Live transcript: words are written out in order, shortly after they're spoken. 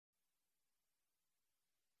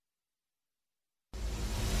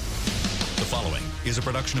is a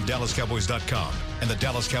production of DallasCowboys.com and the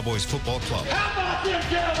Dallas Cowboys Football Club. How about them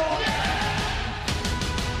Cowboys?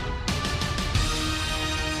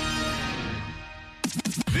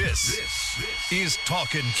 This is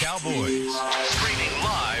Talkin' Cowboys. Streaming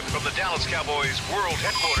live from the Dallas Cowboys World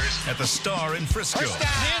Headquarters at the Star in Frisco.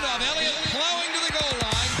 Handoff, Elliott plowing to the goal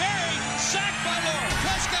line. Barry, sacked by Lawrence.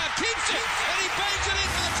 Prescott keeps it, and he bangs it in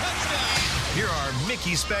for the touchdown. Here are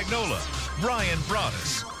Mickey Spagnola, Brian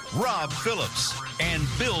Broaddus, Rob Phillips, and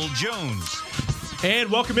Bill Jones. And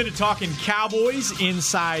welcome into Talking Cowboys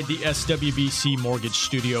inside the SWBC Mortgage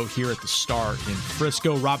Studio here at the Star in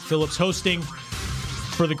Frisco. Rob Phillips hosting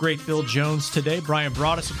for the great Bill Jones today. Brian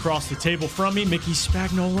Broaddus across the table from me. Mickey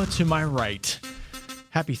Spagnola to my right.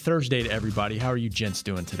 Happy Thursday to everybody. How are you gents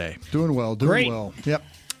doing today? Doing well. Great. Well. Yep.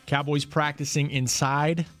 Cowboys practicing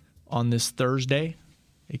inside on this Thursday,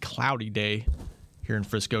 a cloudy day here in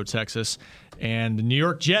Frisco, Texas. And the New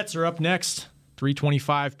York Jets are up next.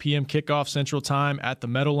 3:25 p.m. kickoff Central Time at the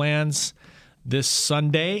Meadowlands this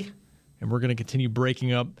Sunday. And we're going to continue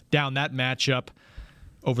breaking down that matchup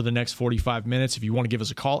over the next 45 minutes. If you want to give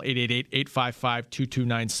us a call,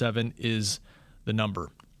 888-855-2297 is the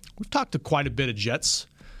number. We've talked to quite a bit of Jets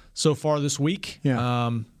so far this week.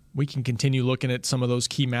 Yeah. We can continue looking at some of those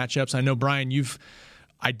key matchups. I know, Brian, you've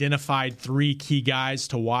identified 3 key guys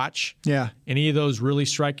to watch. Yeah. Any of those really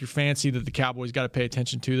strike your fancy that the Cowboys got to pay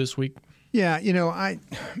attention to this week? Yeah, I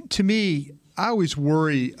always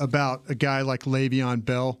worry about a guy like Le'Veon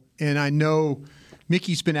Bell, and I know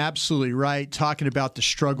Mickey's been absolutely right talking about the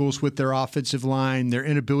struggles with their offensive line, their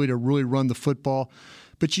inability to really run the football,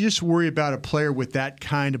 but you just worry about a player with that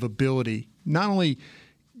kind of ability. Not only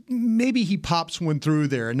maybe he pops one through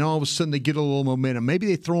there, and all of a sudden they get a little momentum. Maybe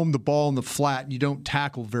they throw him the ball in the flat and you don't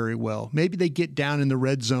tackle very well. Maybe they get down in the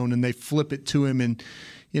red zone and they flip it to him and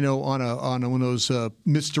on one of those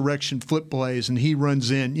misdirection flip plays, and he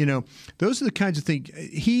runs in. Those are the kinds of things.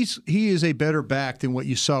 He is a better back than what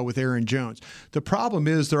you saw with Aaron Jones. The problem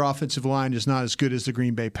is their offensive line is not as good as the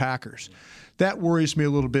Green Bay Packers. That worries me a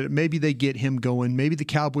little bit. Maybe they get him going. Maybe the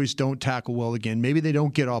Cowboys don't tackle well again. Maybe they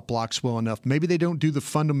don't get off blocks well enough. Maybe they don't do the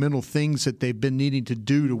fundamental things that they've been needing to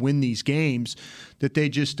do to win these games that they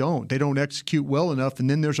just don't. They don't execute well enough, and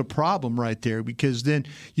then there's a problem right there because then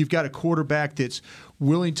you've got a quarterback that's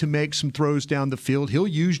willing to make some throws down the field. He'll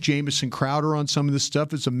use Jamison Crowder on some of this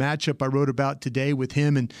stuff. It's a matchup I wrote about today with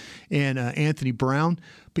him and Anthony Brown.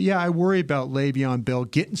 But, yeah, I worry about Le'Veon Bell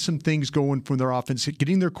getting some things going from their offense,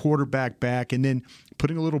 getting their quarterback back, and then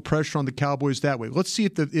putting a little pressure on the Cowboys that way. Let's see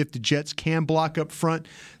if the Jets can block up front.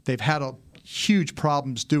 They've had huge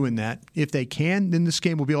problems doing that. If they can, then this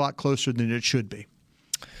game will be a lot closer than it should be.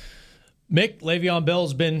 Mick, Le'Veon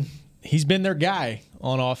Bell's been their guy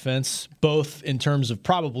on offense, both in terms of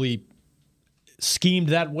probably schemed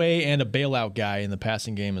that way and a bailout guy in the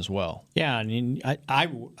passing game as well. Yeah, I mean, I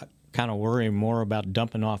kind of worry more about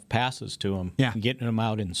dumping off passes to him, and getting them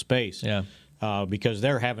out in space. Yeah, because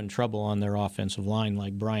they're having trouble on their offensive line,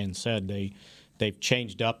 like Brian said. They've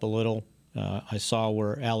changed up a little. I saw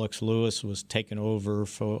where Alex Lewis was taken over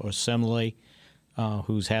for Assembly.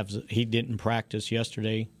 He didn't practice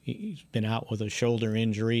yesterday. He's been out with a shoulder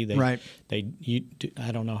injury. I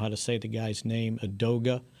don't know how to say the guy's name.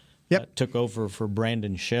 Adoga took over for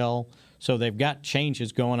Brandon Shell. So they've got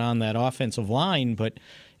changes going on that offensive line.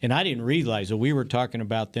 And I didn't realize that we were talking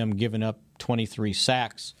about them giving up 23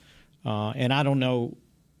 sacks. And I don't know,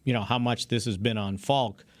 how much this has been on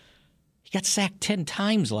Falk. He got sacked 10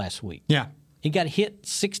 times last week. Yeah. He got hit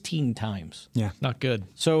 16 times. Yeah. Not good.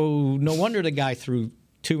 So no wonder the guy threw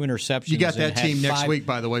 2 interceptions. You got that team next week,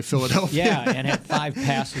 by the way, Philadelphia. Yeah, and had 5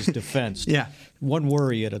 passes defensed. Yeah. One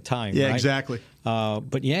worry at a time, Yeah, right? exactly.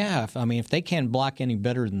 But, yeah, if they can't block any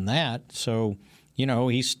better than that, so,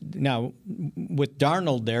 he's now with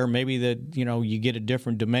Darnold there, maybe that, you get a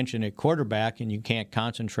different dimension at quarterback and you can't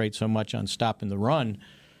concentrate so much on stopping the run.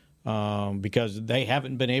 Because they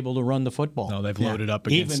haven't been able to run the football. No, they've loaded up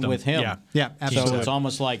against even them. with him. Yeah, absolutely. So it's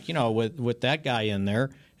almost like, with that guy in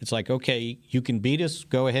there, it's like, okay, you can beat us,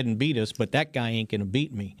 go ahead and beat us, but that guy ain't going to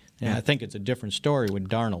beat me. And I think it's a different story with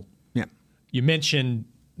Darnold. Yeah. You mentioned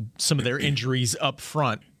some of their injuries up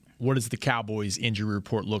front. What does the Cowboys' injury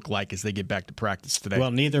report look like as they get back to practice today?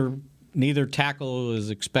 Well, neither tackle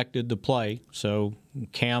is expected to play. So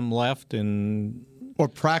Cam left and or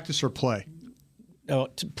practice or play.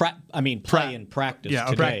 Play in practice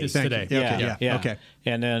today. Practice today. Yeah. Okay.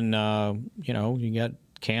 And then, you got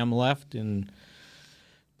Cam left and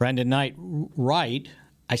Brandon Knight right.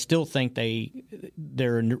 I still think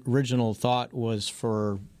their original thought was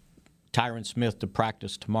for Tyron Smith to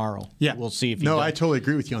practice tomorrow. Yeah. We'll see if he No, does. I totally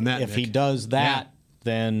agree with you on that. If Nick. he does that,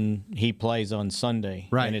 then he plays on Sunday.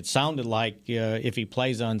 Right. And it sounded like if he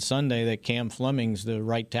plays on Sunday that Cam Fleming's the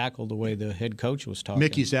right tackle the way the head coach was talking.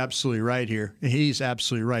 Mickey's absolutely right here. He's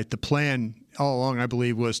absolutely right. The plan all along, I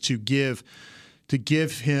believe, was to give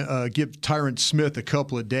Tyron Smith a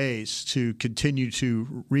couple of days to continue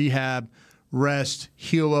to rehab, rest,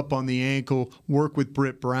 heal up on the ankle, work with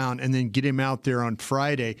Britt Brown, and then get him out there on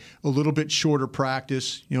Friday. A little bit shorter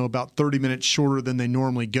practice, about 30 minutes shorter than they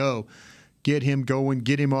normally go. Get him going,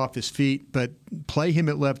 get him off his feet, but play him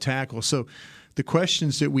at left tackle. So the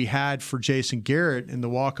questions that we had for Jason Garrett in the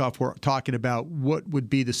walk-off were talking about what would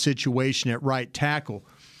be the situation at right tackle.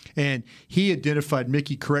 And he identified,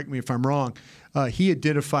 Mickey, correct me if I'm wrong, he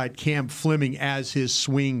identified Cam Fleming as his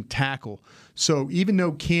swing tackle. So even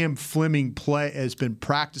though Cam Fleming has been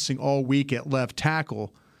practicing all week at left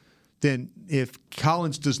tackle, then if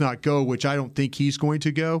Collins does not go, which I don't think he's going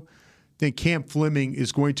to go, then Cam Fleming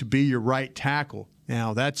is going to be your right tackle.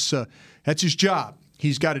 Now, that's his job.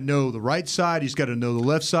 He's got to know the right side. He's got to know the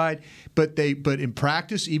left side. But in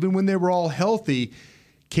practice, even when they were all healthy,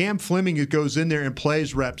 Cam Fleming goes in there and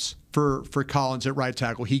plays reps for Collins at right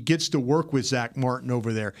tackle. He gets to work with Zach Martin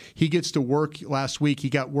over there. He gets to work last week. He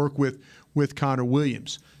got work with Connor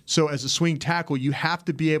Williams. So as a swing tackle, you have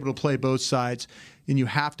to be able to play both sides, and you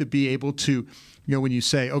have to be able to, when you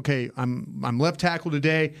say, okay, I'm left tackle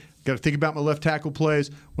today, got to think about my left tackle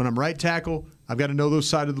plays. When I'm right tackle, I've got to know those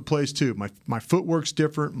side of the plays too. My footwork's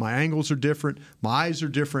different. My angles are different. My eyes are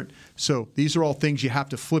different. So these are all things you have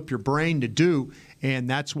to flip your brain to do, and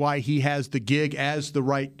that's why he has the gig as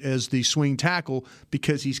the swing tackle,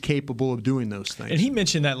 because he's capable of doing those things. And he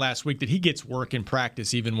mentioned that last week, that he gets work in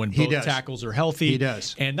practice even when both tackles are healthy. He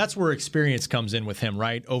does. And that's where experience comes in with him,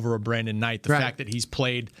 right? Over a Brandon Knight. The fact that he's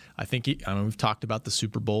played, we've talked about the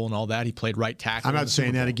Super Bowl and all that. He played right tackle. I'm not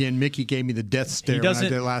saying that again. Mickey gave me the death stare when I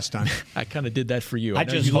did it last time. I kind of did that for you. I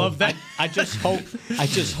just love that. I just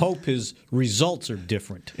hope his results are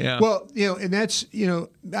different. Yeah. Well, and that's,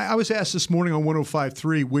 I was asked this morning on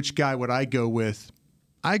 105.3 which guy would I go with.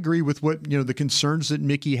 I agree with what, the concerns that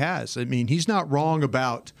Mickey has. I mean, he's not wrong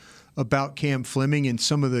about Cam Fleming and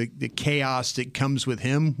some of the chaos that comes with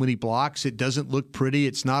him when he blocks. It doesn't look pretty.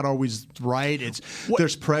 It's not always right.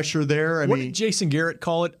 There's pressure there. What did Jason Garrett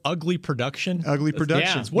call it? Ugly production? Ugly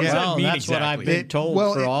production. Yeah. What does that mean that's exactly? what I've been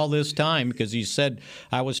told for all this time, because he said,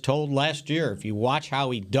 I was told last year, if you watch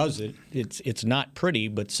how he does it, it's not pretty,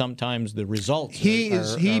 but sometimes the results are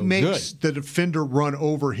makes good. the defender run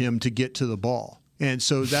over him to get to the ball. And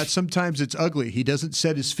so that sometimes it's ugly. He doesn't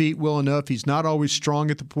set his feet well enough. He's not always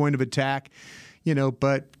strong at the point of attack,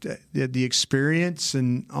 but the experience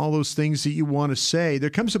and all those things that you want to say,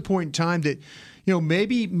 there comes a point in time that,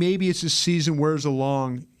 maybe as the season wears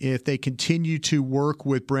along, if they continue to work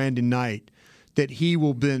with Brandon Knight, that he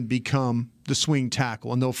will then become the swing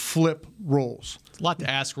tackle and they'll flip roles. It's a lot to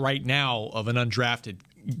ask right now of an undrafted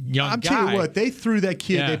young guy. I'm telling you what, they threw that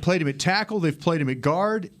kid. Yeah. They played him at tackle. They've played him at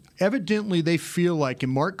guard. Evidently, they feel like,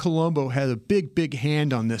 and Mark Colombo had a big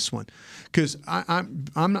hand on this one, because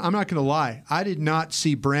I'm not going to lie, I did not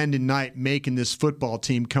see Brandon Knight making this football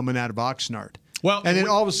team coming out of Oxnard. Well, and then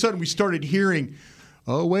all of a sudden we started hearing,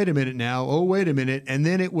 oh wait a minute now, oh wait a minute, and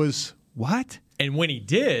then it was what? And when he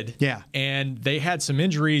did, and they had some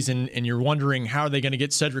injuries, and you're wondering how are they going to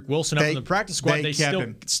get Cedric Wilson up in the practice squad? They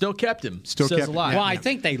still kept him. Still says kept a lot. Well, I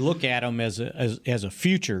think they look at him as a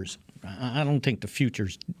futures. I don't think the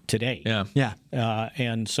future's today. Yeah.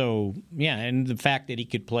 And so, and the fact that he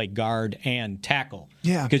could play guard and tackle.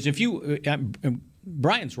 Yeah. Because if you,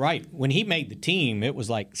 Brian's right. When he made the team, it was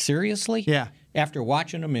like, seriously? Yeah. After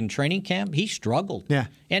watching him in training camp, he struggled. Yeah.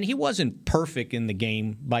 And he wasn't perfect in the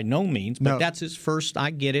game by no means, but that's his first. I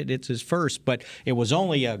get it. It's his first, but it was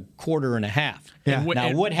only a quarter and a half. Yeah.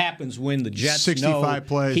 Now, what happens when the Jets 65 know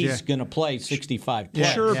plays, he's going to play 65 plays?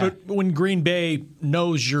 Sure, but when Green Bay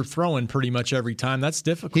knows you're throwing pretty much every time, that's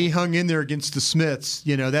difficult. He hung in there against the Smiths.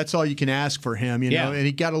 That's all you can ask for him, and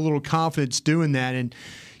he got a little confidence doing that. And,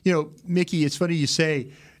 Mickey, it's funny you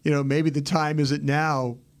say, maybe the time isn't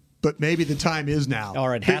now, but maybe the time is now.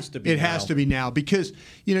 Or it has to be now. It has to be now because,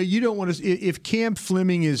 you don't want to – if Cam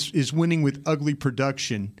Fleming is winning with ugly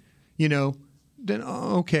production, then,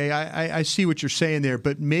 okay, I see what you're saying there.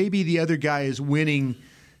 But maybe the other guy is winning,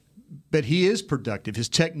 but he is productive. His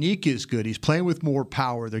technique is good. He's playing with more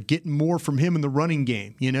power. They're getting more from him in the running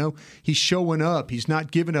game, He's showing up. He's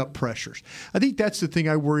not giving up pressures. I think that's the thing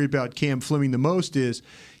I worry about Cam Fleming the most is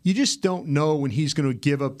you just don't know when he's going to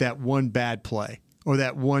give up that one bad play. Or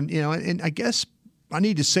that one, and I guess I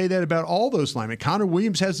need to say that about all those linemen. Connor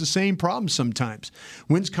Williams has the same problem sometimes.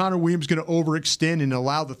 When's Connor Williams going to overextend and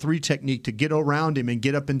allow the 3 technique to get around him and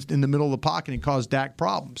get up in the middle of the pocket and cause Dak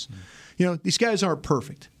problems? These guys aren't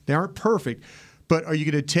perfect. They aren't perfect. But are you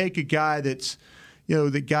going to take a guy that's,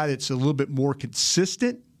 the guy that's a little bit more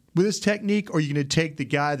consistent with his technique, or are you going to take the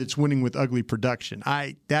guy that's winning with ugly production?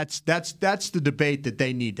 That's the debate that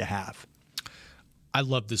they need to have. I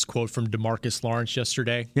love this quote from DeMarcus Lawrence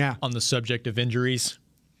yesterday on the subject of injuries.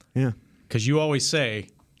 Yeah. Because you always say,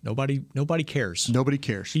 nobody cares. Nobody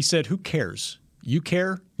cares. He said, who cares? You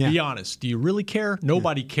care? Yeah. Be honest. Do you really care?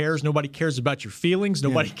 Nobody cares. Nobody cares about your feelings.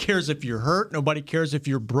 Nobody cares if you're hurt. Nobody cares if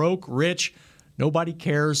you're broke, rich. Nobody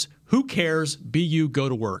cares. Who cares? Be you, go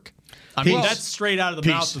to work. I mean, that's straight out of the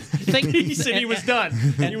mouth of he said he was done.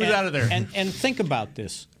 He was out of there. And think about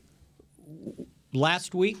this.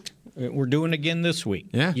 Last week, we're doing it again this week.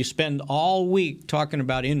 Yeah. You spend all week talking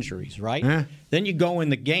about injuries, right? Yeah. Then you go in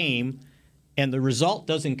the game, and the result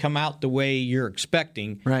doesn't come out the way you're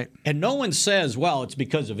expecting. Right. And no one says, well, it's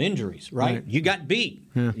because of injuries, right? You got beat.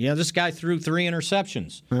 Yeah. This guy threw 3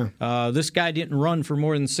 interceptions. Yeah. This guy didn't run for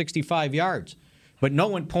more than 65 yards. But no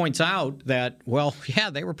one points out that,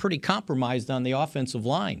 they were pretty compromised on the offensive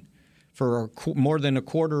line for more than a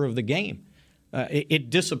quarter of the game. It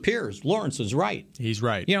disappears. Lawrence is right. He's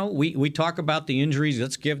right. We talk about the injuries.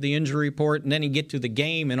 Let's give the injury report, and then you get to the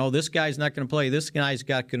game, and this guy's not going to play. This guy's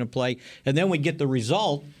not going to play. And then we get the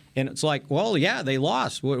result, and it's like, they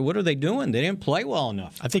lost. What are they doing? They didn't play well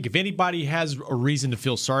enough. I think if anybody has a reason to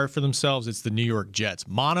feel sorry for themselves, it's the New York Jets.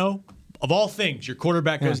 Mono, of all things, your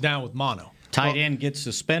quarterback goes down with mono. Tight end gets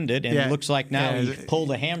suspended, and it looks like now he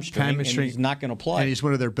pulled a hamstring, and he's not going to play. And he's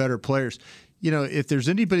one of their better players. If there's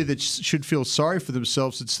anybody that should feel sorry for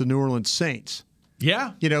themselves, it's the New Orleans Saints.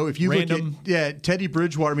 Yeah. If you look at Teddy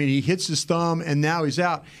Bridgewater, he hits his thumb and now he's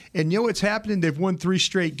out. And what's happening? They've won 3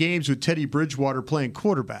 straight games with Teddy Bridgewater playing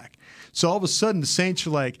quarterback. So all of a sudden the Saints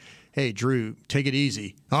are like, hey, Drew, take it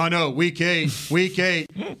easy. Oh, no, week 8.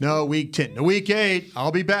 No, week 10. No, week 8,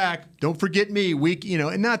 I'll be back. Don't forget me.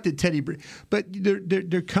 And not that Teddy, but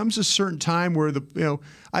there comes a certain time where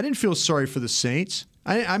I didn't feel sorry for the Saints.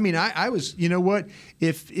 I was,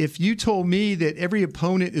 if you told me that every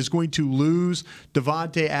opponent is going to lose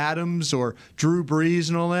Devontae Adams or Drew Brees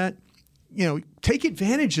and all that, take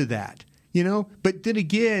advantage of that, But then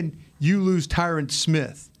again, you lose Tyron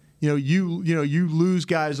Smith. You lose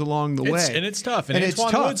guys along the way, and it's tough. And it's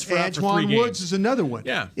Antoine tough. Woods for 3 Antoine games. Woods is another one.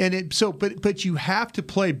 Yeah, and but you have to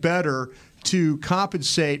play better to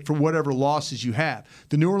compensate for whatever losses you have.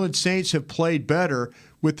 The New Orleans Saints have played better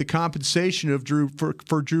with the compensation of Drew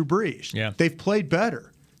Brees. Yeah, they've played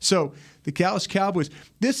better. So the Dallas Cowboys.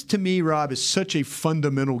 This to me, Rob, is such a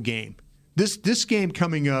fundamental game. This game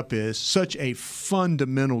coming up is such a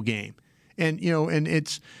fundamental game, and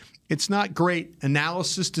it's not great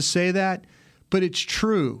analysis to say that, but it's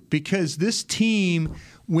true because this team,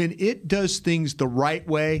 when it does things the right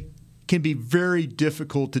way, can be very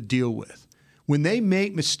difficult to deal with. When they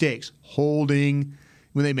make mistakes, holding,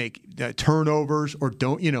 when they make turnovers or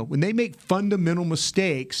when they make fundamental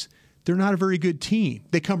mistakes, they're not a very good team.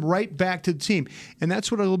 They come right back to the team. And that's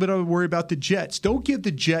what a little bit I would worry about the Jets. Don't give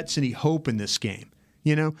the Jets any hope in this game.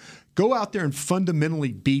 Go out there and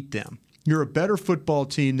fundamentally beat them. You're a better football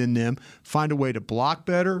team than them. Find a way to block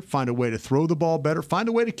better. Find a way to throw the ball better. Find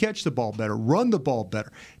a way to catch the ball better. Run the ball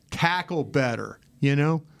better. Tackle better.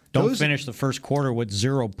 Don't finish the first quarter with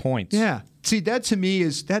 0 points. Yeah. See, that to me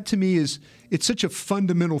is it's such a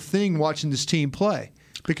fundamental thing watching this team play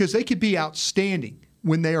because they could be outstanding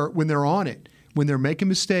when they're on it. When they're making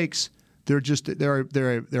mistakes, they're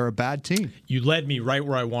a bad team. You led me right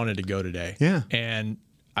where I wanted to go today. Yeah. And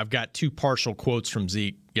I've got 2 partial quotes from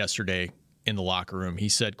Zeke yesterday in the locker room. He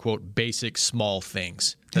said, quote, basic small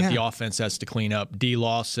things that the offense has to clean up.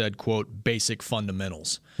 D-Law said, quote, basic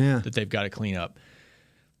fundamentals that they've got to clean up.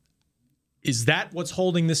 Is that what's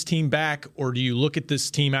holding this team back, or do you look at this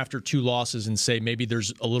team after 2 losses and say maybe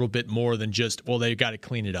there's a little bit more than just, they've got to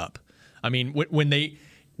clean it up? I mean, when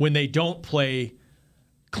they don't play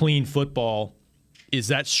clean football, is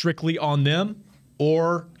that strictly on them,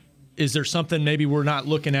 or is there something maybe we're not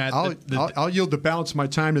looking at? I'll yield the balance of my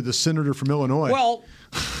time to the senator from Illinois. Well,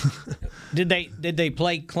 did they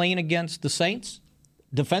play clean against the Saints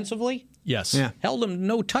defensively? Yes. Yeah. Held them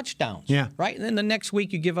no touchdowns. Yeah. Right? And then the next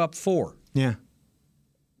week you give up 4. Yeah.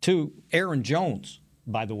 To Aaron Jones,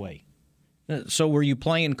 by the way. So were you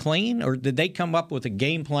playing clean, or did they come up with a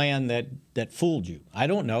game plan that fooled you? I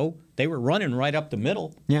don't know. They were running right up the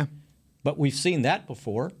middle. Yeah. But we've seen that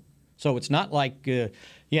before. So it's not like,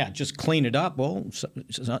 just clean it up. Well,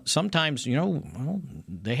 sometimes,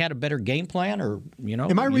 they had a better game plan, or,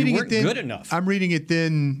 Am I reading you weren't it then? good enough. I'm reading it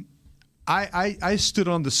then. I stood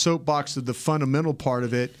on the soapbox of the fundamental part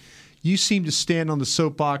of it. You seem to stand on the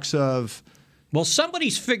soapbox of, well,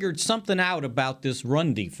 somebody's figured something out about this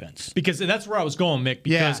run defense. Because that's where I was going, Mick.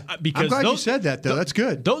 Because I'm glad you said that, though. That's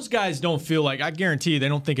good. Those guys don't feel like, I guarantee you, they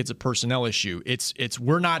don't think it's a personnel issue. It's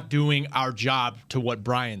we're not doing our job to what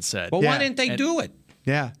Brian said. Well, why didn't they do it?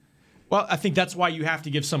 Yeah. Well, I think that's why you have to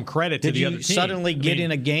give some credit to the other team. Did you suddenly get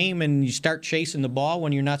in a game and you start chasing the ball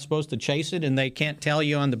when you're not supposed to chase it, and they can't tell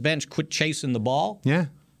you on the bench, quit chasing the ball? Yeah.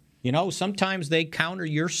 Sometimes they counter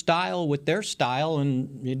your style with their style,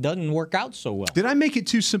 and it doesn't work out so well. Did I make it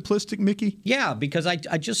too simplistic, Mickey? Yeah, because I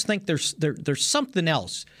just think there's something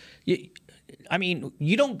else. You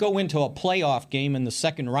don't go into a playoff game in the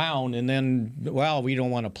second round and then, we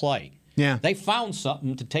don't want to play. Yeah. They found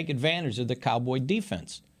something to take advantage of the Cowboy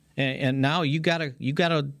defense, and now you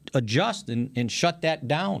gotta adjust and shut that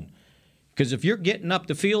down. Because if you're getting up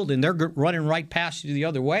the field and they're running right past you the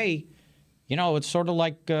other way, it's sort of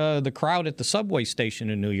like the crowd at the subway station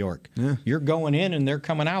in New York. Yeah. You're going in and they're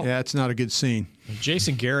coming out. Yeah, it's not a good scene.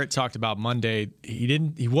 Jason Garrett talked about Monday.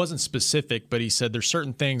 He wasn't specific, but he said there's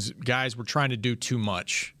certain things guys were trying to do too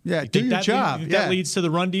much. Yeah, do your job. You think that leads to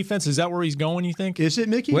the run defense? Is that where he's going, you think? Is it,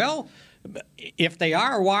 Mickey? Well, if they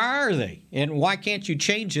are, why are they? And why can't you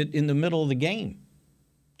change it in the middle of the game?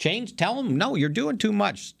 Tell them, no, you're doing too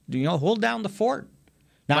much. hold down the fort.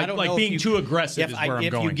 Now, I don't know being too aggressive is where I'm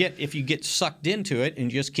going. If you get sucked into it and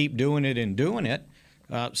just keep doing it,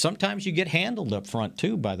 sometimes you get handled up front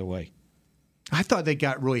too, by the way. I thought they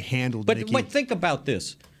got really handled, Mickey. But think about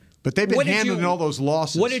this. But they've been handling all those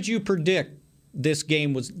losses. What did you predict this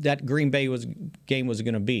game that Green Bay game was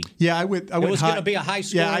going to be? Yeah, I went. It was going to be a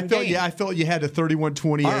high-scoring game. Yeah, I felt you had a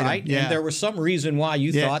 31-28. All right, yeah. and there was some reason why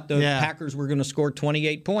you thought the Packers were going to score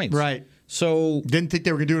 28 points. Right. So didn't think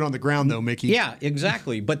they were going to do it on the ground, though, Mickey. Yeah,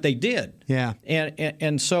 exactly. But they did. Yeah.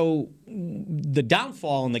 And so the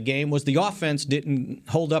downfall in the game was the offense didn't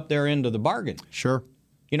hold up their end of the bargain. Sure.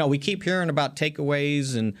 We keep hearing about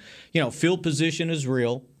takeaways, and field position is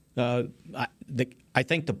real. I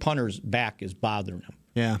think the punter's back is bothering him.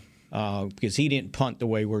 Yeah. Because he didn't punt the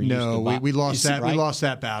way we're used to. No, we lost that. Right? We lost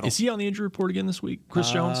that battle. Is he on the injury report again this week, Chris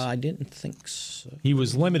Jones? I didn't think so. He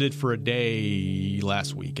was limited for a day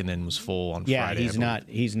last week, and then was full on Friday.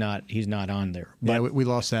 He's not on there. But, we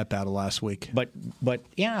lost that battle last week. But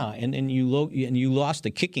yeah, and you lost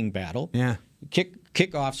the kicking battle. Yeah.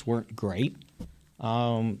 Kickoffs weren't great.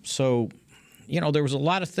 So there was a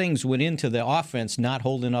lot of things went into the offense not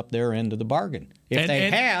holding up their end of the bargain. If they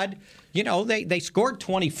had, they scored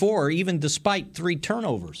 24 even despite 3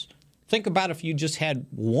 turnovers. Think about if you just had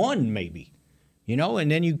one maybe,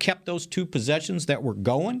 and then you kept those 2 possessions that were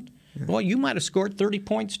going. Yeah. Well, you might have scored 30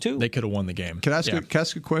 points too. They could have won the game. Can I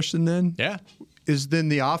ask a question then? Yeah. Is then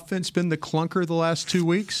the offense been the clunker the last 2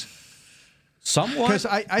 weeks? Somewhat.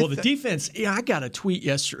 The defense. Yeah, I got a tweet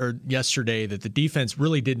yesterday that the defense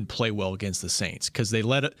really didn't play well against the Saints because they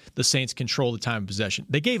let the Saints control the time of possession.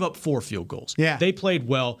 They gave up 4 field goals. Yeah, they played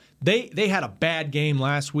well. They had a bad game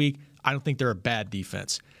last week. I don't think they're a bad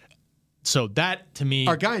defense. So that, to me,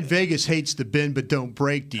 our guy in Vegas hates the bend but don't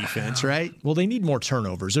break defense, right? Well, they need more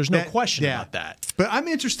turnovers. There's no question about that. But I'm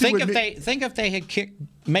interested. Think if they had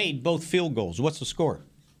made both field goals. What's the score?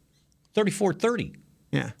 34-30.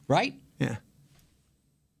 Yeah. Right. Yeah.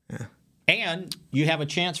 And you have a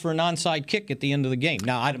chance for an onside kick at the end of the game.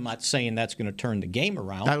 Now, I'm not saying that's going to turn the game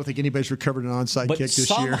around. I don't think anybody's recovered an onside kick this year.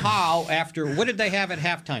 But somehow, after what did they have at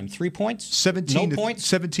halftime? 3 points? 17. No points?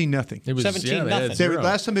 17-0. It was 17-0.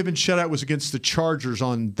 Last time they've been shut out was against the Chargers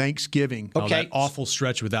on Thanksgiving. Okay, that awful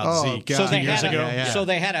stretch without Zeke. God. So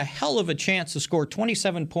they had a hell of a chance to score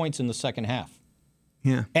 27 points in the second half.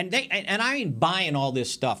 Yeah. And I ain't buying all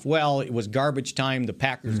this stuff. Well, it was garbage time. The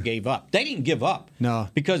Packers gave up. They didn't give up. No.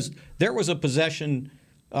 Because there was a possession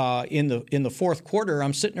in the fourth quarter.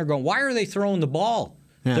 I'm sitting there going, why are they throwing the ball?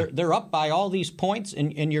 Yeah. They're up by all these points,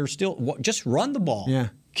 and you're still just run the ball. Yeah.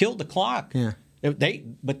 Kill the clock. Yeah.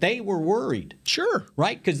 But they were worried. Sure.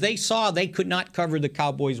 Right? Because they saw they could not cover the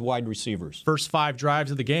Cowboys' wide receivers. First 5 drives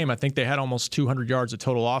of the game, I think they had almost 200 yards of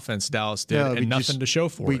total offense, Dallas did, and nothing to show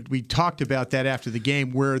for it. We talked about that after the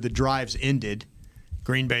game where the drives ended.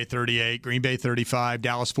 Green Bay 38, Green Bay 35,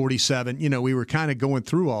 Dallas 47. We were kind of going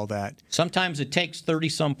through all that. Sometimes it takes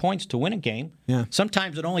 30-some points to win a game. Yeah.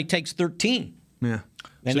 Sometimes it only takes 13. Yeah.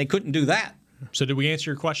 And they couldn't do that. So did we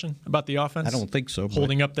answer your question about the offense? I don't think so.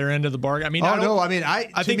 Holding up their end of the bargain. I mean,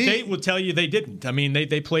 I think they would tell you they didn't. I mean,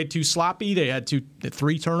 they played too sloppy. They had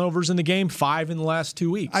 3 turnovers in the game, 5 in the last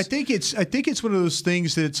 2 weeks. I think it's one of those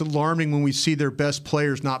things that it's alarming when we see their best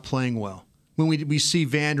players not playing well. When we see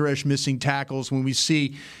Van Der Esch missing tackles, when we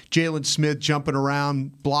see Jalen Smith jumping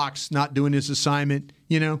around blocks, not doing his assignment,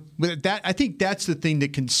 But I think that's the thing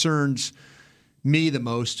that concerns me the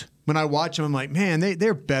most. When I watch them, I'm like, man,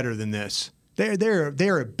 they're better than this. They're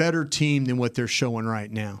a better team than what they're showing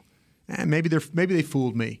right now. Maybe they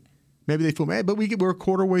fooled me. Maybe they fooled me. But we're a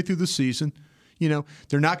quarter way through the season.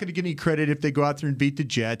 They're not going to get any credit if they go out there and beat the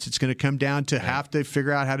Jets. It's going to come down to have to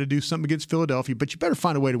figure out how to do something against Philadelphia. But you better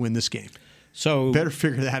find a way to win this game. So better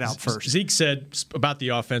figure that out first. Zeke said about the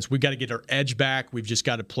offense, we've got to get our edge back. We've just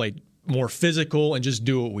got to play more physical and just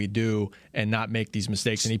do what we do and not make these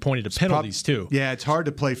mistakes. And he pointed to penalties too. Yeah, it's hard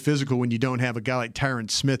to play physical when you don't have a guy like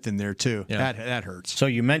Tyron Smith in there too. Yeah. That hurts. So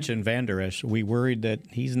you mentioned Van Der Esch. Are we worried that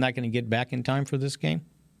he's not going to get back in time for this game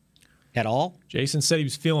at all? Jason said he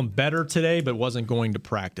was feeling better today, but wasn't going to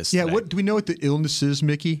practice today. What do we know what the illness is,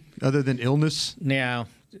 Mickey, other than illness? Yeah,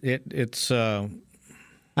 it's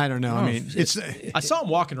I don't know. I saw him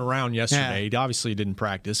walking around yesterday. Yeah. He obviously didn't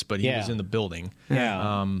practice, but he was in the building.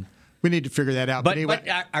 Yeah. We need to figure that out. But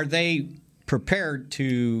are they prepared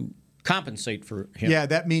to compensate for him? Yeah,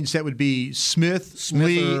 that means that would be Smith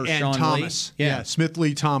Lee, and Sean Thomas. Lee? Yeah, Smith,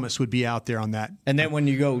 Lee, Thomas would be out there on that. And then when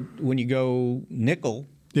you go nickel,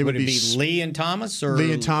 would it be Lee and Thomas or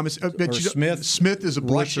Lee and Thomas? Or Smith? Smith is a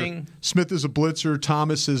blitzer. Rushing? Smith is a blitzer.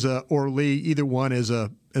 Thomas is or Lee. Either one is a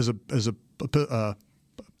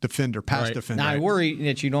defender, pass defender. Now I worry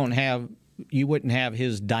that you wouldn't have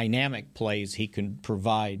his dynamic plays he can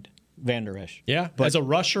provide Van Der Esch. Yeah, but as a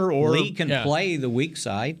rusher or Lee can play the weak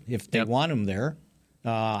side if they want him there.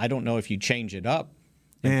 I don't know if you change it up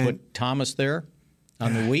and put Thomas there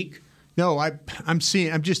on the weak. No, why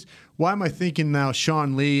am I thinking now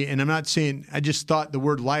Sean Lee? And I'm not saying, I just thought the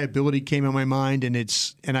word liability came in my mind, and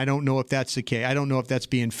I don't know if that's the case. I don't know if that's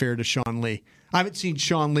being fair to Sean Lee. I haven't seen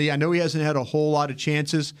Sean Lee. I know he hasn't had a whole lot of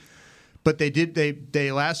chances, but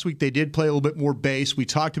they last week they did play a little bit more base. We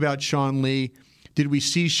talked about Sean Lee. Did we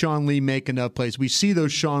see Sean Lee make enough plays? We see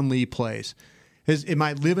those Sean Lee plays. Am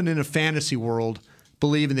I living in a fantasy world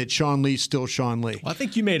believing that Sean Lee's still Sean Lee? Well, I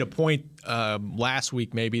think you made a point last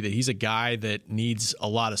week maybe that he's a guy that needs a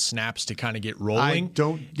lot of snaps to kind of get rolling.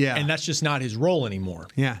 And that's just not his role anymore.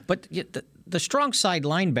 Yeah. But the strong side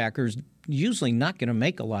linebackers usually not going to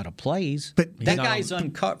make a lot of plays. But that guy's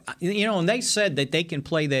uncovered. And they said that they can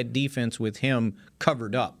play that defense with him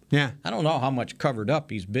covered up. Yeah. I don't know how much covered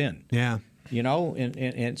up he's been. Yeah.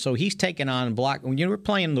 And so he's taking on block. When you're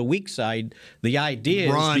playing the weak side, the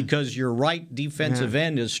idea is because your right defensive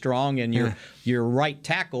end is strong and your right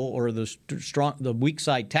tackle or the weak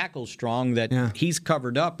side tackle is strong, that he's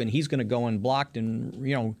covered up and he's going to go unblocked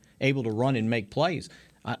and able to run and make plays.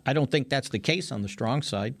 I don't think that's the case on the strong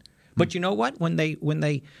side. But you know what? When they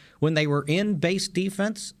were in base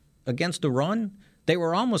defense against the run, they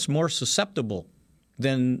were almost more susceptible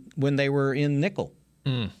than when they were in nickel.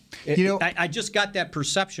 I just got that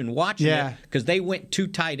perception watching it because they went 2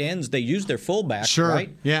 tight ends. They used their fullback, right?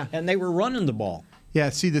 Yeah. And they were running the ball. Yeah,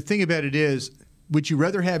 see, the thing about it is, would you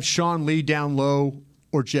rather have Sean Lee down low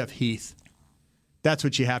or Jeff Heath? That's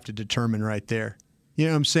what you have to determine right there. You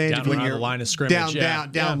know what I'm saying? Down around the line of scrimmage.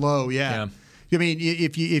 Down low, yeah. I mean,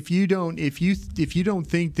 if you don't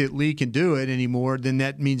think that Lee can do it anymore, then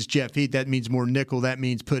that means Jeff Heath. That means more nickel. That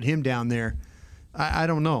means put him down there. I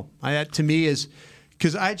don't know. That to me is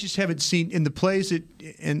because I just haven't seen in the plays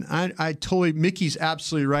I totally Mickey's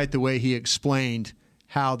absolutely right the way he explained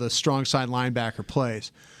how the strong side linebacker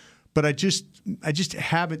plays, but I just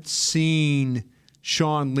haven't seen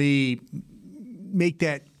Sean Lee make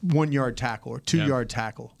that 1-yard tackle or 2-yard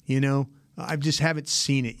tackle. I just haven't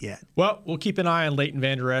seen it yet. Well, we'll keep an eye on Leighton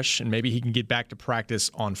Van Der Esch, and maybe he can get back to practice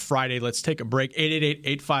on Friday. Let's take a break.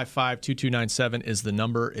 888-855-2297 is the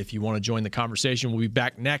number if you want to join the conversation. We'll be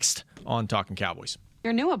back next on Talking Cowboys.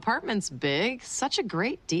 Your new apartment's big. Such a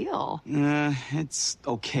great deal. It's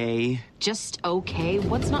okay. Just okay?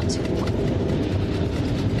 What's not too...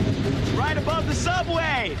 It's right above the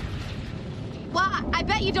subway! Well, I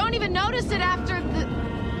bet you don't even notice it after the...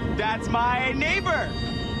 That's my neighbor,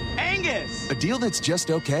 Angus. A deal that's just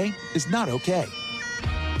okay is not okay.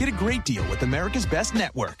 Get a great deal with America's Best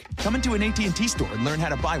Network. Come into an AT&T store and learn how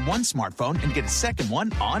to buy one smartphone and get a second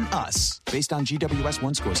one on us. Based on GWS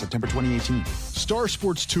 1 score, September 2018. Star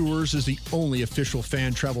Sports Tours is the only official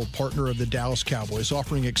fan travel partner of the Dallas Cowboys,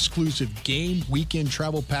 offering exclusive game weekend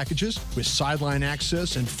travel packages with sideline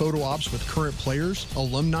access and photo ops with current players,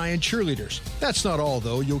 alumni, and cheerleaders. That's not all,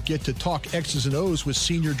 though. You'll get to talk X's and O's with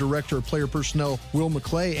Senior Director of Player Personnel Will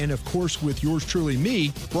McClay, and of course with yours truly,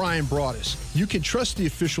 me, Brian Broaddus. You can trust the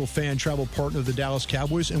official fan travel partner of the Dallas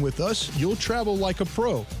Cowboys, and with us, you'll travel like a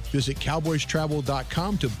pro. Visit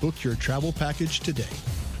cowboystravel.com to book your travel package today.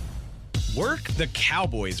 Work the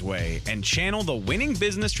Cowboys way and channel the winning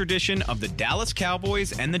business tradition of the Dallas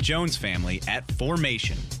Cowboys and the Jones family at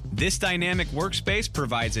Formation. This dynamic workspace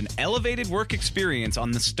provides an elevated work experience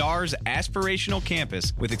on the Star's aspirational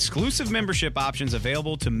campus with exclusive membership options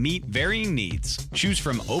available to meet varying needs. Choose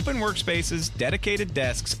from open workspaces, dedicated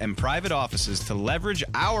desks, and private offices to leverage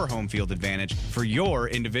our home field advantage for your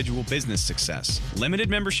individual business success. Limited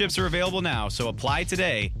memberships are available now, so apply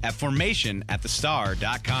today at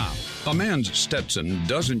formation@thestar.com. A man's Stetson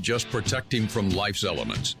doesn't just protect him from life's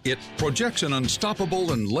elements. It projects an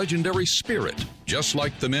unstoppable and legendary spirit, just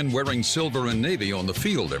like the men wearing silver and navy on the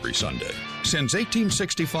field every Sunday. Since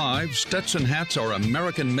 1865, Stetson hats are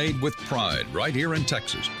American-made with pride right here in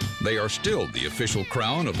Texas. They are still the official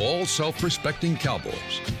crown of all self-respecting cowboys.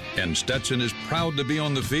 And Stetson is proud to be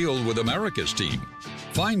on the field with America's team.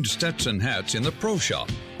 Find Stetson hats in the Pro Shop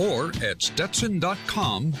or at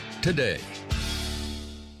Stetson.com today.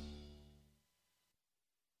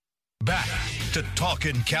 Back to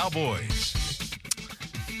Talkin' Cowboys.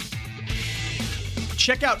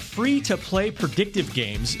 Check out free-to-play predictive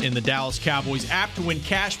games in the Dallas Cowboys app to win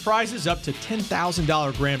cash prizes up to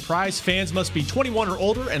 $10,000 grand prize. Fans must be 21 or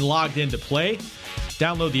older and logged in to play.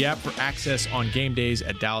 Download the app for access on game days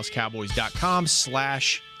at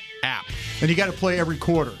DallasCowboys.com/app. And you got to play every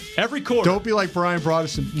quarter. Every quarter. Don't be like Brian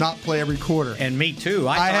Broaddus and not play every quarter. And me too.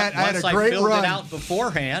 I had a great filled run. It out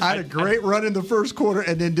beforehand. I had a great run in the first quarter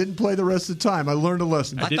and then didn't play the rest of the time. I learned a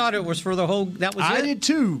lesson. I thought it was for the whole. That was. I did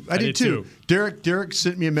too. I did too. Derek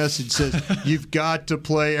sent me a message says you've got to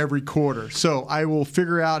play every quarter. So I will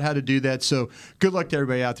figure out how to do that. So good luck to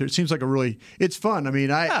everybody out there. It seems like it's fun. I mean,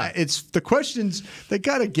 it's the questions. They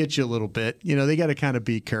got to get you a little bit. You know, they got to kind of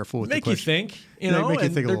be careful with the questions. Make you think. You know, make you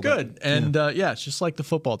think a they're little good. bit. And it's just like the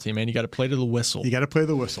football team, man. You got to play to the whistle. You got to play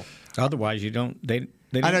the whistle. Otherwise, you don't. They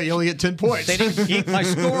I know you only get 10 points. They didn't keep my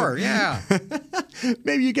score. Yeah.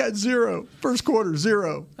 Maybe you got 0. First quarter,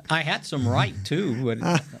 0. I had some right too, but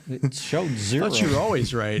it showed 0. I thought you were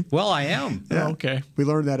always right. Well, I am. Yeah. Okay. We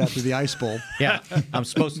learned that after the Ice Bowl. Yeah, I'm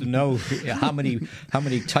supposed to know how many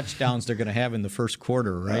touchdowns they're going to have in the first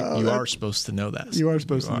quarter, right? You are supposed to know that. You are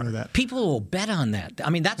supposed to know that. People will bet on that. I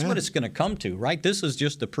mean, that's what it's going to come to, right? This is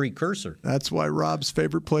just a precursor. That's why Rob's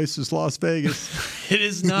favorite place is Las Vegas. It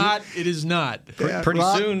is not. It is not. Yeah, Pretty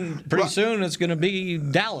soon it's going to be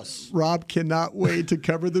Dallas. Rob cannot wait to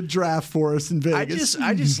cover the draft for us in Vegas.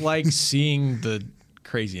 I just like seeing the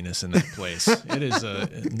craziness in that place. It is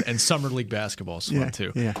and Summer League basketball is fun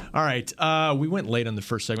too. Yeah. All right. We went late on the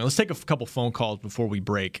first segment. Let's take a couple phone calls before we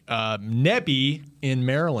break. Nebby in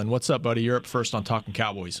Maryland. What's up, buddy? You're up first on Talking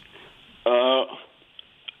Cowboys. Hi,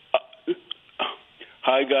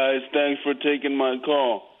 guys. Thanks for taking my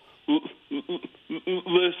call.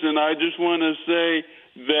 Listen, I just want to say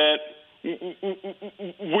that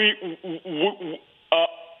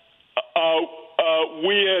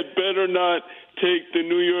we had better not take the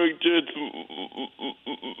New York Jets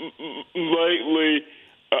lightly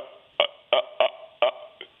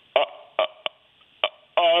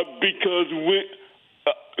because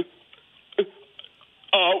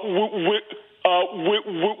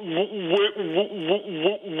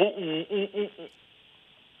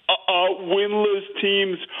winless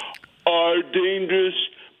teams are dangerous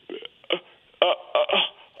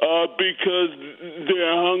because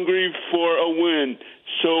they're hungry for a win.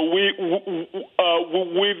 So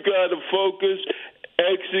we've got to focus,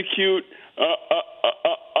 execute,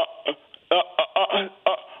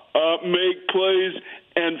 make plays,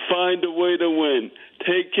 and find a way to win.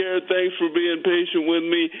 Take care. Thanks for being patient with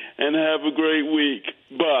me, and have a great week.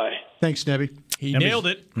 Bye. Thanks, Nebby. He nailed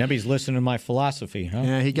it. Nebby's listening to my philosophy, huh?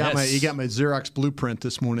 Yeah, he got my Xerox blueprint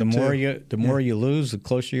this morning. The more you lose, the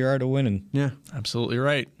closer you are to winning. Yeah, absolutely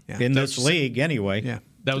right. Yeah. In this league, anyway. Yeah,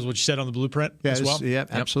 that was what you said on the blueprint as well. Yeah,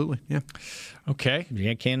 absolutely. Yeah. Okay.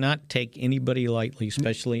 You cannot take anybody lightly,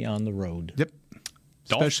 especially on the road. Yep.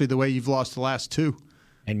 Especially the way you've lost the last 2.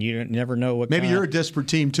 And you never know what. Maybe you're a desperate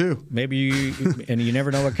team too. Maybe you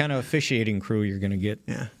never know what kind of officiating crew you're going to get.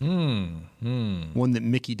 Yeah. One that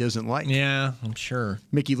Mickey doesn't like. Yeah, I'm sure.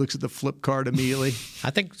 Mickey looks at the flip card immediately.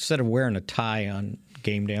 I think instead of wearing a tie on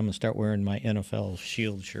game day, I'm going to start wearing my NFL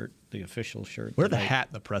Shield shirt, the official shirt. Wear the hat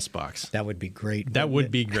in the press box. That would be great. That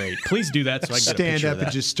would be great. Please do that so I can get a Stand picture up of that.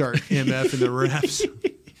 and just start MF in the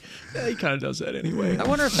refs. Yeah, he kind of does that anyway. I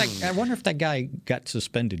wonder if that guy got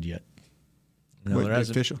suspended yet. No, What, there the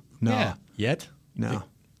hasn't. official? No. Yeah. Yet? No.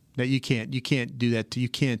 No, you can't do that. You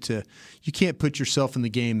can't put yourself in the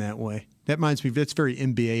game that way. That reminds me. That's very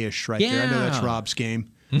NBA-ish right there. I know that's Yeah. Rob's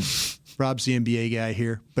game. Rob's the NBA guy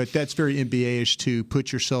here, but that's very NBA-ish to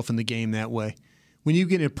put yourself in the game that way. When you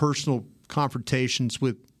get in personal confrontations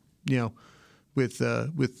with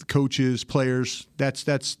coaches, players, that's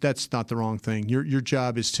not the wrong thing. Your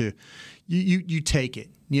job is to you take it.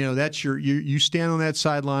 That's you stand on that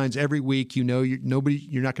sidelines every week. You're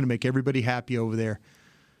not going to make everybody happy over there.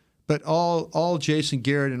 But all Jason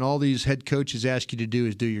Garrett and all these head coaches ask you to do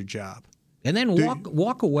is do your job. And then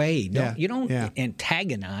walk away. You don't Yeah.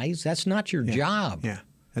 antagonize. That's not your job. Yeah,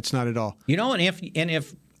 that's not at all. And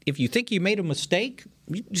if you think you made a mistake,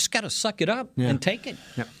 you just got to suck it up and take it.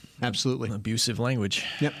 Yep, absolutely. Abusive language.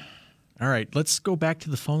 Yep. All right, let's go back to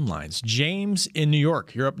the phone lines. James in New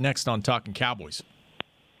York, you're up next on Talking Cowboys.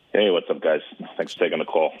 Hey, what's up, guys? Thanks for taking the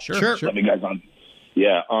call. Sure. Let me guys on.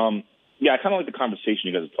 Yeah, I kind of like the conversation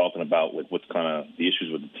you guys are talking about with what's kind of the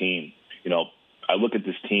issues with the team. I look at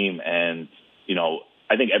this team and,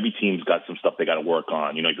 I think every team's got some stuff they got to work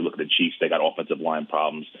on. If you look at the Chiefs, they got offensive line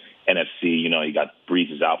problems. NFC, you got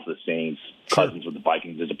Breeze is out for the Saints. Cousins with the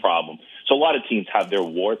Vikings is a problem. So a lot of teams have their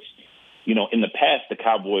warts. In the past, the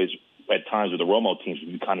Cowboys at times with the Romo teams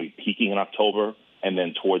would be kind of peaking in October. And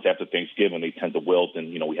then towards after Thanksgiving, they tend to wilt.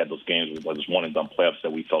 And, we had those games with those one-and-done playoffs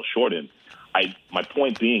that we fell short in. My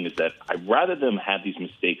point being is that I'd rather them have these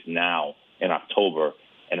mistakes now in October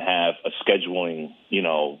and have a scheduling,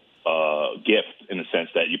 gift in the sense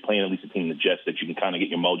that you're playing at least a team in the Jets that you can kind of get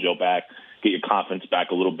your mojo back, get your confidence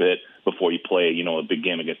back a little bit before you play, a big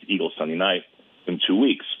game against the Eagles Sunday night in 2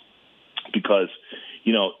 weeks. Because,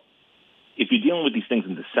 if you're dealing with these things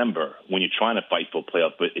in December when you're trying to fight for a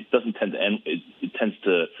playoff, but it doesn't tend to end, it tends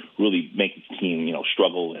to really make the team,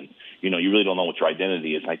 struggle and, you really don't know what your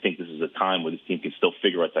identity is. And I think this is a time where this team can still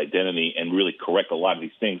figure out its identity and really correct a lot of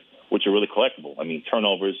these things, which are really collectible. I mean,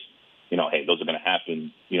 turnovers, hey, those are going to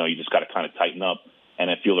happen. You just got to kind of tighten up. And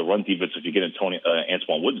I feel the run defense, if you get Antoine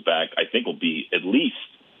Woods back, I think will be a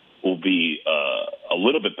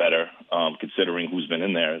little bit better, considering who's been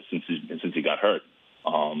in there since he got hurt.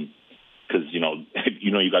 Because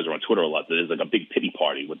you guys are on Twitter a lot. There's like a big pity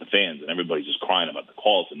party with the fans, and everybody's just crying about the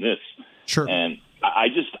calls and this. Sure. And I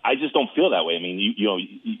just don't feel that way. I mean,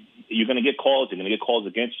 you're going to get calls. You're going to get calls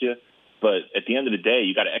against you. But at the end of the day,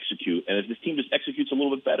 you got to execute. And if this team just executes a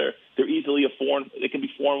little bit better, they're easily it can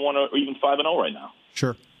be 4-1 or even 5-0 right now.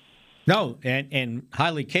 Sure. No, and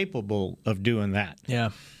highly capable of doing that.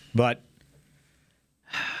 Yeah. But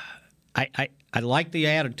I like the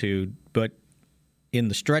attitude, but in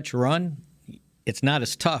the stretch run, it's not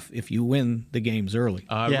as tough if you win the games early.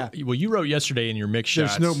 Well, you wrote yesterday in your mix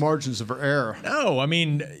shots. There's no margins of error. No, I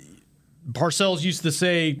mean, Parcells used to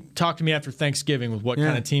say, talk to me after Thanksgiving with what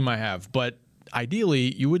kind of team I have. But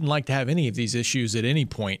ideally, you wouldn't like to have any of these issues at any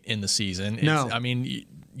point in the season. No. I mean,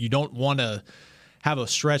 you don't want to have a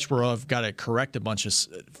stretch where I've got to correct a bunch of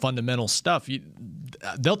fundamental stuff.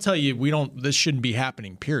 They'll tell you this shouldn't be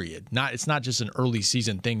happening, period. It's not just an early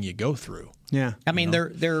season thing you go through. Yeah. I mean,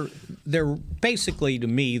 they're basically, to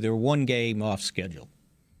me, they're one game off schedule.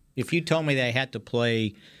 If you told me they had to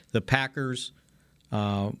play the Packers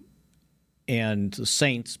and the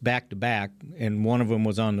Saints back-to-back, and one of them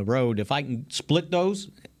was on the road, if I can split those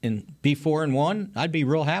and be 4-1, I'd be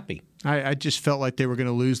real happy. I just felt like they were going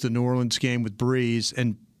to lose the New Orleans game with Breeze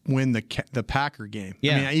and win the Packer game.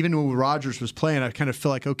 Yeah. I mean, even when Rodgers was playing, I kind of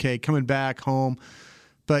feel like, okay, coming back home.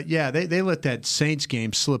 But, yeah, they let that Saints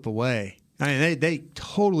game slip away. I mean, they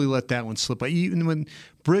totally let that one slip away. Even when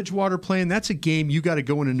Bridgewater playing, that's a game you got to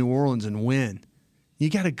go into New Orleans and win. You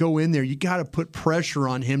got to go in there. You got to put pressure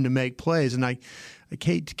on him to make plays. And I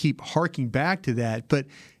hate to keep harking back to that, but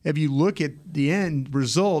if you look at the end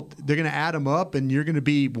result, they're going to add them up, and you're going to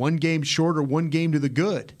be one game short or one game to the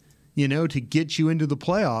good, to get you into the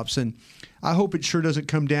playoffs. And I hope it sure doesn't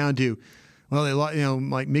come down to, well,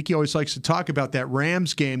 like Mickey always likes to talk about that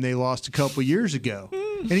Rams game they lost a couple years ago.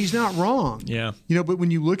 And he's not wrong. Yeah. But when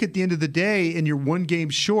you look at the end of the day and you're one game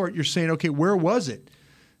short, you're saying, okay, where was it?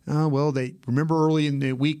 Well, they remember early in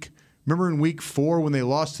the week. Remember in week 4 when they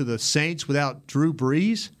lost to the Saints without Drew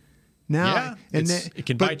Brees? Now, it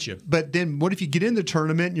can bite you. But then what if you get in the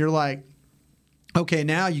tournament and you're like, okay,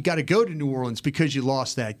 now you got to go to New Orleans because you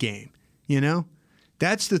lost that game,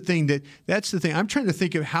 That's the thing. I'm trying to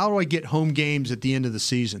think of how do I get home games at the end of the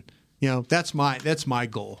season. That's my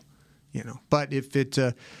goal. But if it,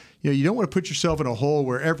 you don't want to put yourself in a hole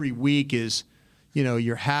where every week is,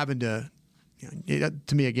 you're having to.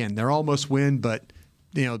 To me, again, they're all must win, but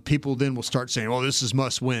people then will start saying, "Oh, this is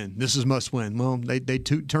must win. This is must win." Well, they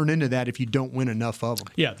turn into that if you don't win enough of them.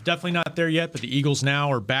 Yeah, definitely not there yet. But the Eagles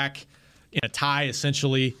now are back in a tie,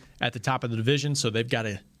 essentially at the top of the division, so they've got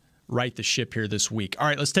to right the ship here this week. All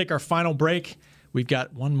right, let's take our final break. We've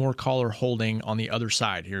got one more caller holding on the other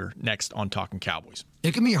side here next on Talking Cowboys.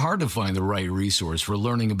 It can be hard to find the right resource for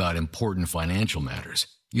learning about important financial matters.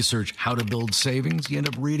 You search how to build savings, you end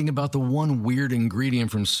up reading about the one weird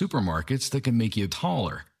ingredient from supermarkets that can make you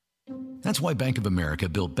taller. That's why Bank of America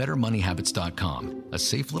built BetterMoneyHabits.com, a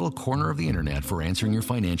safe little corner of the internet for answering your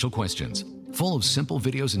financial questions. Full of simple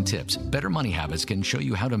videos and tips, Better Money Habits can show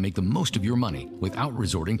you how to make the most of your money without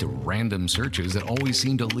resorting to random searches that always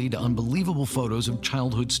seem to lead to unbelievable photos of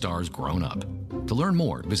childhood stars grown up. To learn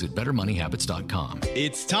more, visit BetterMoneyHabits.com.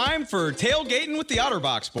 It's time for tailgating with the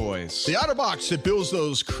OtterBox boys. The OtterBox that builds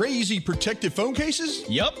those crazy protective phone cases?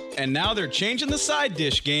 Yup, and now they're changing the side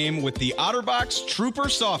dish game with the OtterBox Trooper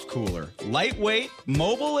Soft Cooler. Lightweight,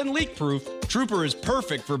 mobile, and leak-proof, Trooper is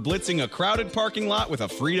perfect for blitzing a crowded parking lot with a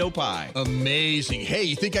Frito pie. Amazing. Hey,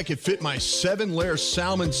 you think I could fit my 7-layer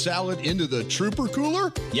salmon salad into the Trooper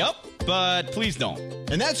cooler? Yup, but please don't.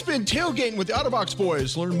 And that's been Tailgating with the OtterBox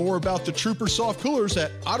boys. Learn more about the Trooper soft coolers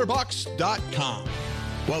at OtterBox.com.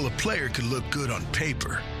 While a player could look good on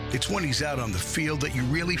paper, it's when he's out on the field that you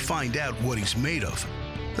really find out what he's made of.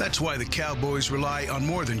 That's why the Cowboys rely on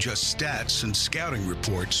more than just stats and scouting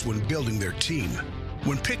reports when building their team.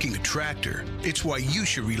 When picking a tractor, it's why you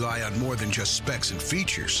should rely on more than just specs and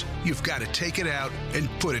features. You've got to take it out and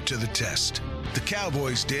put it to the test. The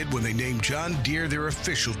Cowboys did when they named John Deere their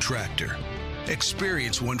official tractor.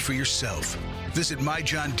 Experience one for yourself. Visit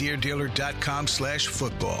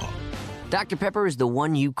myjohndeeredealer.com/football. Dr. Pepper is the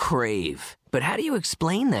one you crave. But how do you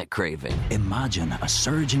explain that craving? Imagine a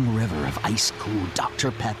surging river of ice-cold Dr.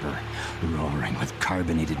 Pepper, roaring with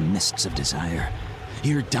carbonated mists of desire.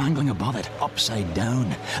 You're dangling above it, upside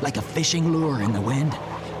down, like a fishing lure in the wind.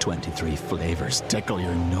 23 flavors tickle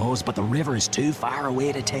your nose, but the river is too far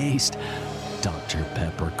away to taste. Dr.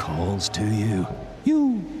 Pepper calls to you.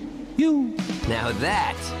 You. Now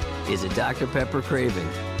that is a Dr. Pepper craving.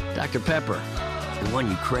 Dr. Pepper, the one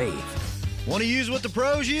you crave. Want to use what the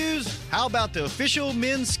pros use? How about the official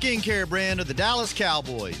men's skincare brand of the Dallas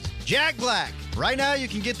Cowboys, Jack Black? Right now, you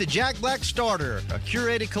can get the Jack Black Starter, a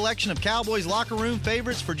curated collection of Cowboys locker room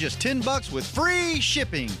favorites for just $10 with free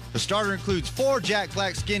shipping. The starter includes 4 Jack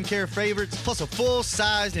Black skincare favorites, plus a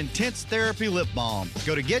full-sized intense therapy lip balm.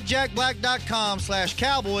 Go to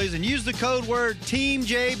getjackblack.com/Cowboys and use the code word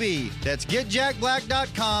TEAMJB. That's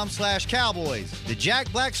getjackblack.com/Cowboys. The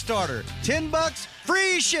Jack Black Starter, $10,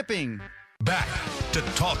 free shipping. Back to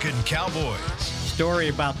Talking Cowboys. Story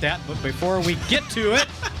about that, but before we get to it,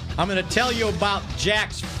 I'm going to tell you about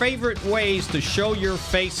Jack's favorite ways to show your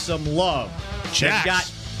face some love. They've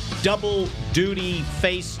got double duty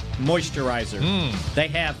face moisturizer. They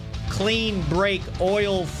have clean break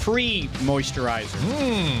oil-free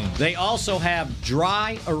moisturizer. They also have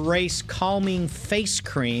dry erase calming face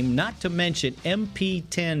cream, not to mention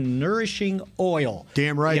MP10 nourishing oil.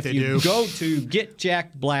 Damn right they do. If you go to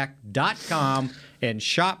getjackblack.com and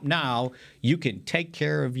shop now, you can take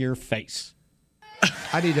care of your face.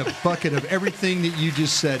 I need a bucket of everything that you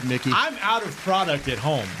just said, Mickey. I'm out of product at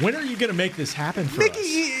home. When are you going to make this happen for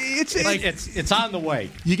Mickey, us? It's on the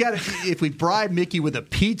way. You got to. If we bribe Mickey with a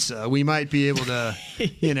pizza, we might be able to.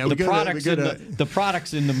 The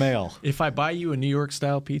product's in the mail. If I buy you a New York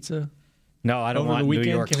style pizza, no, I don't want New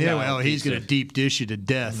York style. Yeah, well, he's going to deep dish you to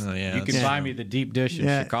death. Oh, yeah, you can buy me the deep dish in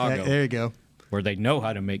Chicago. There you go. Where they know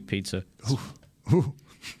how to make pizza. Ooh.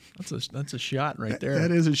 That's a shot right there.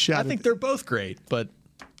 That is a shot. I think they're both great, but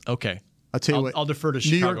okay. I'll tell you what. I'll defer to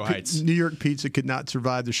Chicago Heights. New York pizza could not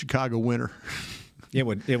survive the Chicago winter. It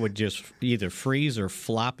would just either freeze or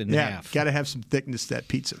flop in half. Got to have some thickness, that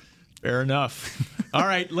pizza. Fair enough. All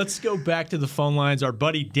right, let's go back to the phone lines. Our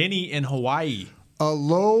buddy Denny in Hawaii.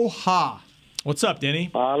 Aloha. What's up,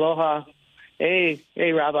 Denny? Aloha. Hey,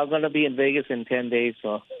 Rob, I'm going to be in Vegas in 10 days,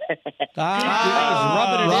 so.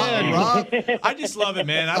 Rubbing it in. Rob. I just love it,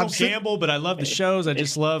 man. I don't gamble, but I love the shows. I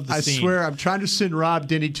just love the scene. I swear, I'm trying to send Rob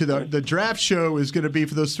Denny to the draft show is going to be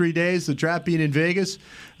for those 3 days, the draft being in Vegas.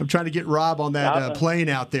 I'm trying to get Rob on that plane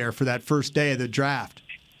out there for that first day of the draft.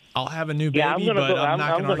 I'll have a new baby, Yeah, I'm gonna but go. I'm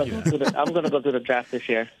not going to argue that. I'm gonna go to the draft this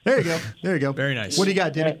year. There you go. Very nice. What do you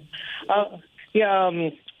got, Denny?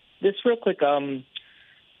 Just real quick. Sometimes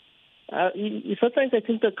I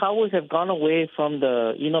think the Cowboys have gone away from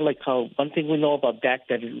the, like how one thing we know about Dak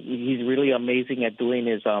that he's really amazing at doing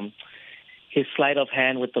is his sleight of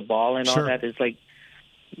hand with the ball and all that is like,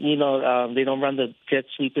 they don't run the jet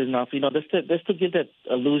sweep enough, just to give that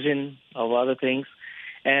illusion of other things.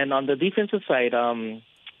 And on the defensive side,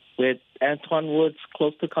 with Antoine Woods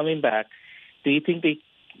close to coming back, do you think they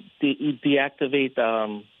deactivate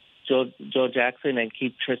Joe Jackson and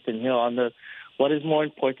keep Tristan Hill on the? What is more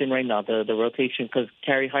important right now, the rotation? Because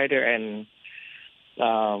Kerry Hyder and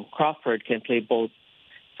Crawford can play both.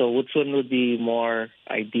 So which one would be more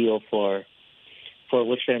ideal for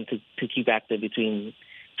which one to keep active between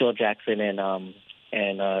Joe Jackson and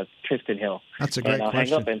Tristan Hill? That's a great question.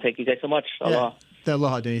 Hang up and thank you guys so much. Aloha.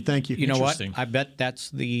 Aloha, Denny. Thank you. You know what? I bet that's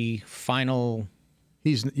the final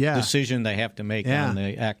decision they have to make on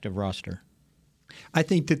the active roster. I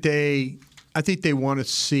think that they want to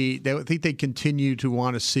see. I think they continue to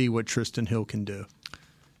want to see what Tristan Hill can do.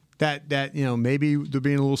 That maybe they're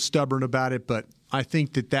being a little stubborn about it, but I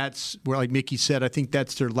think that's where, like Mickey said, I think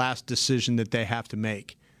that's their last decision that they have to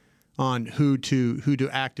make on who to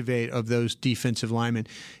activate of those defensive linemen.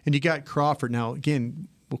 And you got Crawford now. Again,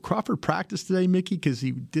 will Crawford practice today, Mickey? Because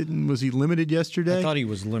he didn't. Was he limited yesterday? I thought he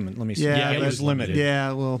was limited. Let me see. Yeah, he was limited.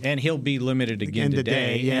 Yeah, well, and he'll be limited again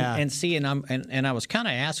today. Yeah, and I was kind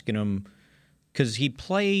of asking him because he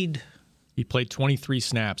played 23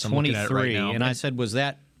 snaps. I'm looking at it right now. And I said, was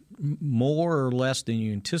that more or less than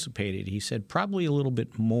you anticipated? He said probably a little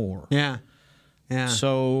bit more. Yeah.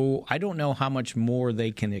 So I don't know how much more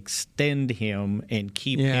they can extend him and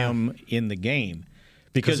keep him in the game.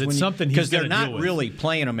 Because they're not really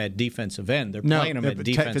playing him at defensive end. They're playing him at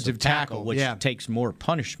defensive tackle, which takes more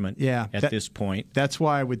punishment at this point. That's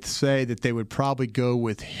why I would say that they would probably go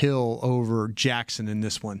with Hill over Jackson in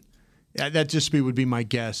this one. That just would be my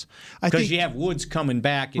guess. Because you have Woods coming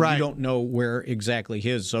back, and you don't know where exactly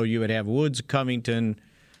his. So you would have Woods, Covington,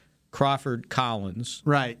 Crawford, Collins.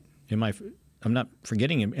 Right. I'm not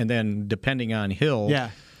forgetting him. And then depending on Hill. Yeah.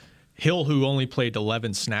 Hill, who only played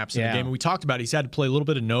 11 snaps in the game. And we talked about he's had to play a little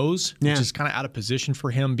bit of nose, which is kind of out of position for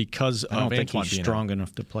him because of Antoine. I don't think he's strong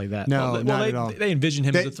enough to play that. No, not at all. They envision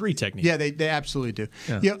him as a 3 technique. Yeah, they absolutely do.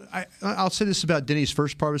 Yeah. I'll say this about Denny's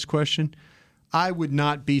first part of his question. I would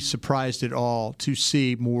not be surprised at all to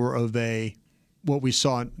see more of what we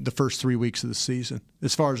saw in the first 3 weeks of the season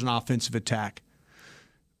as far as an offensive attack.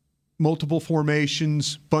 Multiple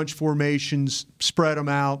formations, bunch formations, spread them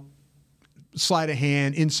out, sleight of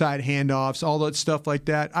hand, inside handoffs, all that stuff like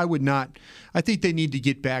that. I think they need to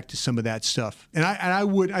get back to some of that stuff. And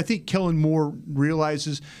I think Kellen Moore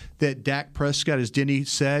realizes that Dak Prescott, as Denny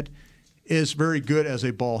said, is very good as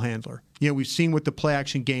a ball handler. We've seen what the play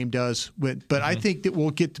action game does, but I think that we'll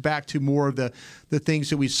get back to more of the things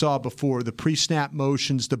that we saw before, the pre-snap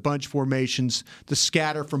motions, the bunch formations, the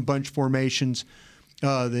scatter from bunch formations,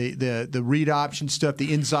 the read option stuff,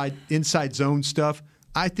 the inside zone stuff.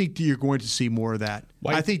 I think that you're going to see more of that.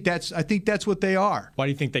 I think that's what they are. Why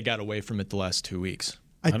do you think they got away from it the last 2 weeks?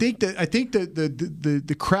 I think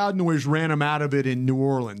the crowd noise ran them out of it in New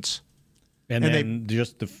Orleans. And then they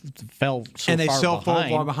just fell so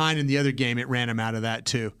far behind in the other game. It ran them out of that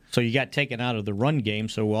too. So you got taken out of the run game.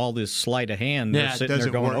 So all this sleight of hand, they're sitting there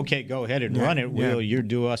going, "Okay, go ahead and run it. Will you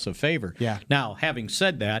do us a favor?" Yeah. Now, having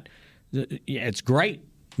said that, it's great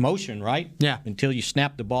motion, right? Yeah. Until you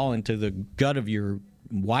snap the ball into the gut of your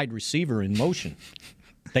wide receiver in motion.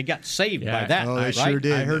 They got saved by that. Oh, they right? Sure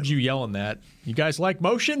did. I heard you yelling that. You guys like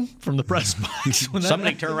motion from the press box?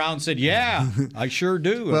 Somebody turned around and said, "Yeah, I sure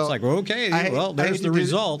do." Well, it's like, okay, there's the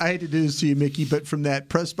result. I hate to do this to you, Mickey, but from that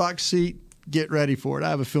press box seat, get ready for it. I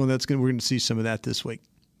have a feeling we're going to see some of that this week.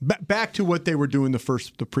 Back to what they were doing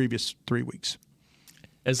the previous 3 weeks.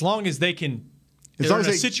 As long as they can. They're in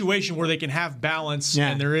a situation where they can have balance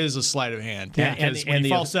and there is a sleight of hand. Yeah. Because when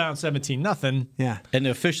you fall down 17-0. Yeah. And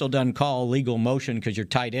the official doesn't call legal motion because your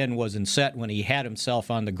tight end wasn't set when he had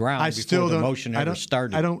himself on the ground before the motion ever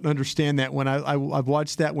started. I don't understand that one. I've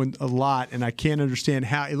watched that one a lot, and I can't understand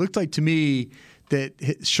how. It looked like to me that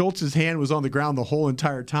Schultz's hand was on the ground the whole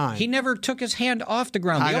entire time. He never took his hand off the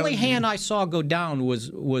ground. The only hand I saw go down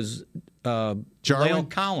was La'el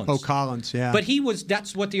Collins. Oh, Collins, yeah. But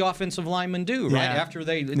that's what the offensive linemen do, right? After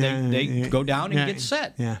they go down and get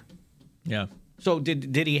set. Yeah. Yeah. So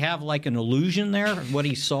did he have like an illusion there, what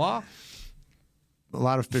he saw? A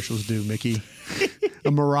lot of officials do, Mickey.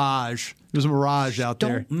 A mirage. There's a mirage out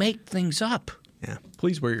there. Don't make things up. Yeah.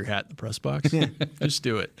 Please wear your hat in the press box. Just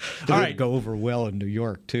do it. All right. Go over well in New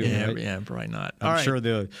York, too. Yeah, right? yeah, probably not. I'm sure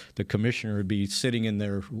the commissioner would be sitting in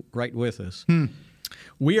there right with us.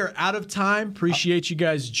 We are out of time. Appreciate you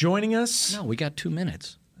guys joining us. No, we got 2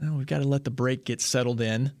 minutes. No, we've got to let the break get settled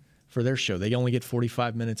in for their show. They only get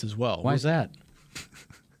 45 minutes as well. Why is that?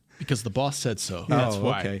 Because the boss said so. Oh, That's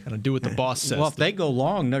why. okay. Gotta do what the boss says. Well, if they go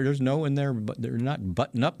long, there's no one there, but they're not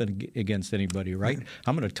butting up against anybody, right?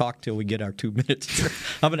 I'm going to talk till we get our 2 minutes here.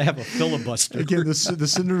 I'm going to have a filibuster. Again, the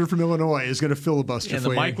senator from Illinois is going to filibuster and for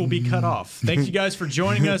the you. mic will be cut off. Thank you guys for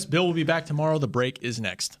joining us. Bill will be back tomorrow. The break is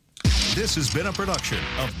next. This has been a production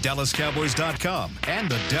of DallasCowboys.com and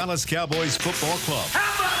the Dallas Cowboys Football Club.